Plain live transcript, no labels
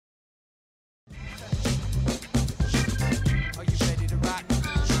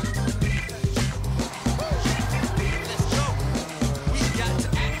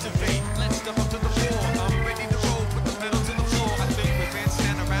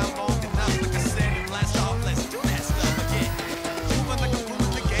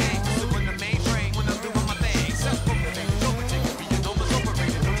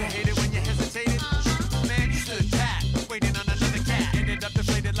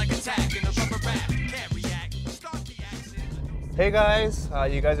Hey guys,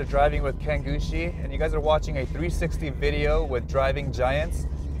 you guys are driving with Ken Gushi, and you guys are watching a 360 video with Driving Giants.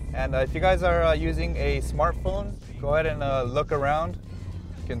 And if you guys are using a smartphone, go ahead and look around.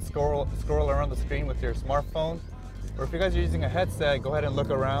 You can scroll around the screen with your smartphone. Or if you guys are using a headset, go ahead and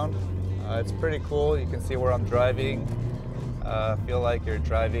look around. It's pretty cool. You can see where I'm driving. Feel like you're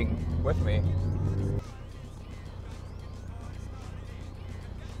driving with me.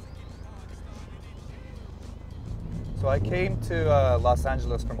 So I came to Los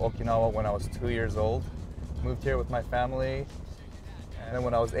Angeles from Okinawa when I was 2 years old. Moved here with my family. And then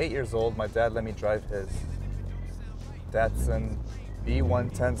when I was 8 years old, my dad let me drive his Datsun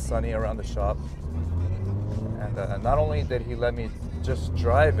B110 Sunny around the shop. And not only did he let me just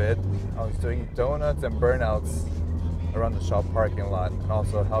drive it, I was doing donuts and burnouts around the shop parking lot and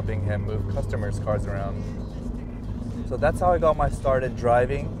also helping him move customers' cars around. So that's how I got my start in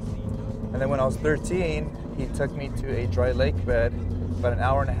driving. And then when I was 13, he took me to a dry lake bed about an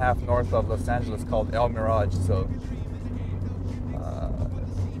hour and a half north of Los Angeles called El Mirage. So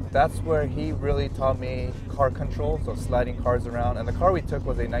that's where he really taught me car control, so sliding cars around. And the car we took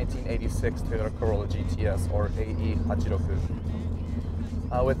was a 1986 Toyota Corolla GTS, or AE Hachiroku.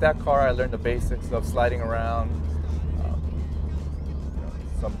 With that car, I learned the basics of sliding around,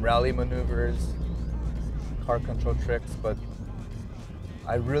 some rally maneuvers, car control tricks, but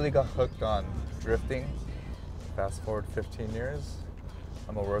I really got hooked on drifting. Fast forward 15 years,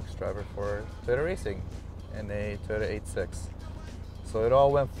 I'm a works driver for Toyota Racing in a Toyota 86. So it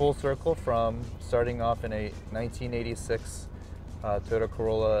all went full circle from starting off in a 1986 Toyota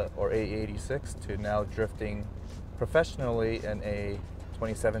Corolla or AE86 to now drifting professionally in a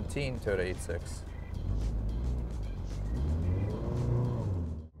 2017 Toyota 86.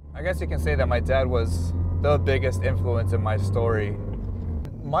 I guess you can say that my dad was the biggest influence in my story.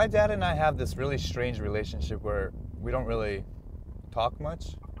 My dad and I have this really strange relationship where we don't really talk much.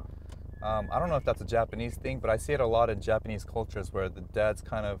 I don't know if that's a Japanese thing, but I see it a lot in Japanese cultures where the dad's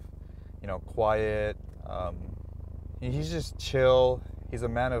kind of, quiet. He's just chill. He's a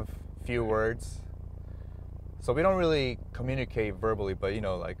man of few words. So we don't really communicate verbally, but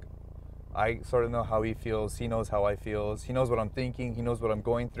I sort of know how he feels. He knows how I feel. He knows what I'm thinking. He knows what I'm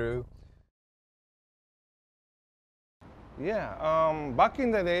going through. Yeah, back in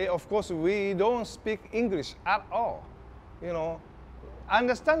the day, of course, we don't speak English at all. I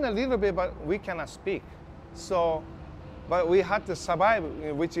understand a little bit, but we cannot speak. So, but we had to survive,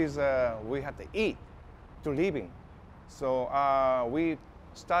 which is we had to eat to living. So we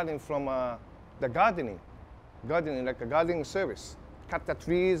starting from the gardening like a gardening service, cut the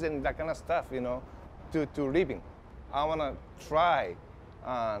trees and that kind of stuff, to living. I want to try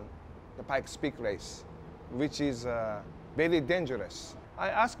the Pikes Peak race, which is very dangerous. I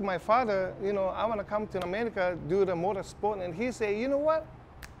asked my father, I want to come to America, do the motorsport, and he said, you know what,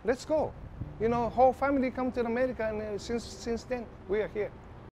 let's go. Whole family come to America, and since then, we are here.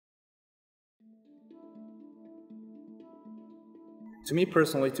 To me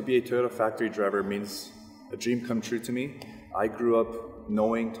personally, to be a Toyota factory driver means a dream come true to me. I grew up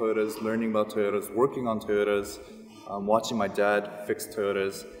knowing Toyotas, learning about Toyotas, working on Toyotas, watching my dad fix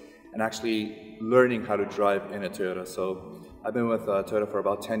Toyotas, and actually learning how to drive in a Toyota. So I've been with Toyota for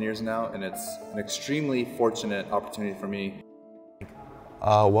about 10 years now, and it's an extremely fortunate opportunity for me.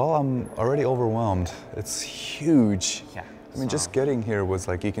 Well, I'm already overwhelmed. It's huge. Yeah. I mean, just getting here was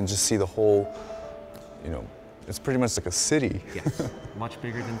like, you can just see the whole, it's pretty much like a city. Yes, much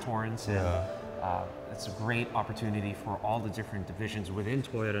bigger than Torrance. Yeah. And, it's a great opportunity for all the different divisions within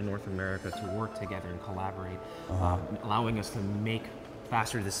Toyota North America to work together and collaborate, allowing us to make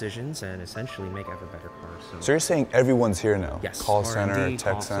faster decisions and essentially make ever better cars. So you're saying everyone's here now? Yes. Call R&D, center,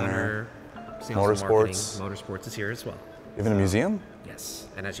 tech call center, sales motorsports. and marketing. Motorsports is here as well. Even a museum? Yes,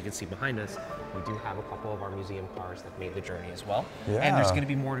 and as you can see behind us, we do have a couple of our museum cars that made the journey as well. Yeah. And there's going to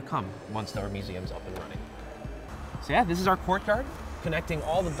be more to come once our museum's up and running. So yeah, this is our courtyard, connecting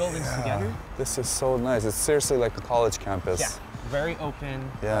all the buildings together. This is so nice. It's seriously like a college campus. Yeah, very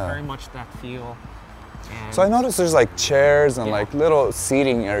open, very much that feel. And so I noticed there's like chairs and like little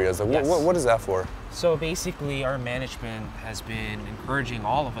seating areas. Like, what is that for? So basically, our management has been encouraging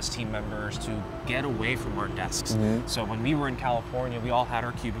all of us team members to get away from our desks. So when we were in California, we all had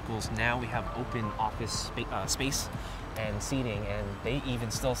our cubicles. Now we have open office space and seating, and they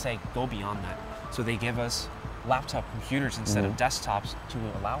even still say go beyond that. So they give us laptop computers instead of desktops to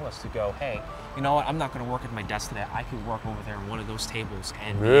allow us to go, hey, you know what, I'm not going to work at my desk today. I could work over there on one of those tables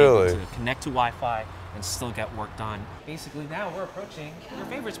and be able to connect to Wi-Fi and still get work done. Basically, now we're approaching your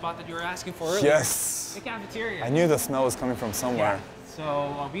favorite spot that you were asking for earlier. Yes. The cafeteria. I knew the smell was coming from somewhere. Yeah.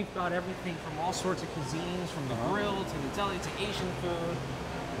 So we've got everything from all sorts of cuisines, from the grill to the deli to Asian food.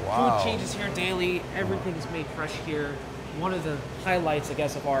 Wow. Food changes here daily. Everything is made fresh here. One of the highlights, I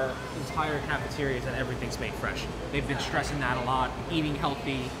guess, of our entire cafeteria is that everything's made fresh. They've been stressing that a lot, eating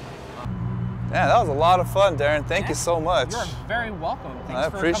healthy. Yeah, that was a lot of fun, Darren. Thank you so much. You're very welcome. Thanks I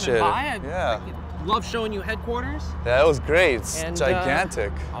for appreciate coming it. by. Yeah. I love showing you headquarters. Yeah, it was great. It's And,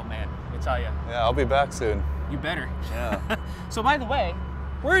 gigantic. Oh man, let me tell you. Yeah, I'll be back soon. You better. Yeah. So by the way,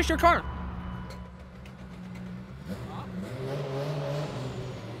 where is your car?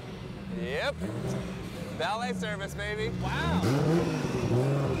 Yep. Valet service, baby. Wow.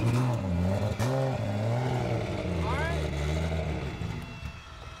 All right.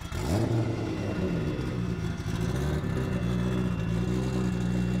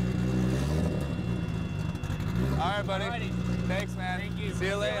 All right, buddy. Alrighty. Thanks, man. Thank you. See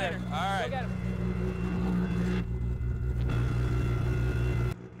you later. All right. Go get 'em.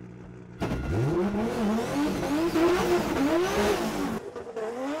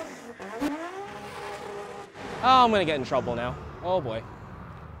 Oh, I'm gonna get in trouble now. Oh boy.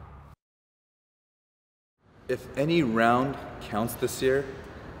 If any round counts this year,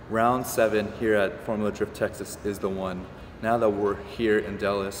 round 7 here at Formula Drift Texas is the one. Now that we're here in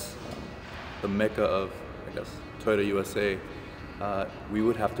Dallas, the mecca of, I guess, Toyota USA, we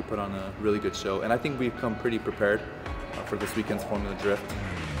would have to put on a really good show. And I think we've come pretty prepared for this weekend's Formula Drift.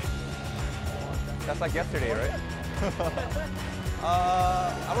 That's like yesterday, right?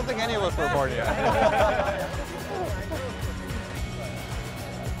 I don't think any of us were born yet.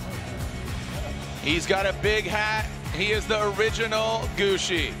 He's got a big hat. He is the original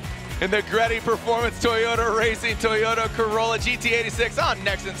Gushi. In the Gretty Performance Toyota Racing Toyota Corolla GT86 on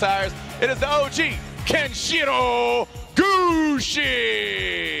Nexon Tires, it is the OG Kenshiro Gushi.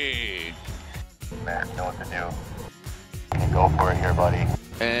 Man, know what to do. You go for it here, buddy.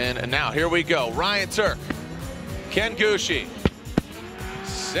 And now here we go. Ryan Turk, Ken Gushi.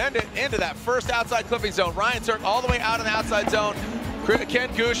 Send it into that first outside clipping zone. Ryan Turk all the way out in the outside zone. Ken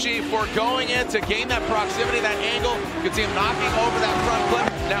Gushi for going in to gain that proximity, that angle. You can see him knocking over that front clip.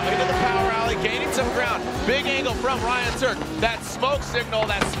 Now into the power alley, gaining some ground. Big angle from Ryan Turk. That smoke signal,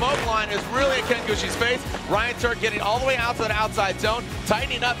 that smoke line is really in Ken Gushi's face. Ryan Turk getting all the way out to that outside zone,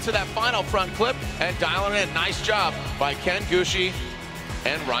 tightening up to that final front clip and dialing in. Nice job by Ken Gushi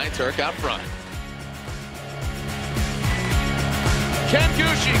and Ryan Turk out front. Ken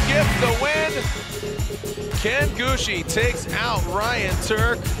Gushi gets the win. Ken Gushi takes out Ryan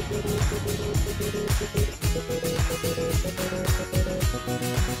Turk.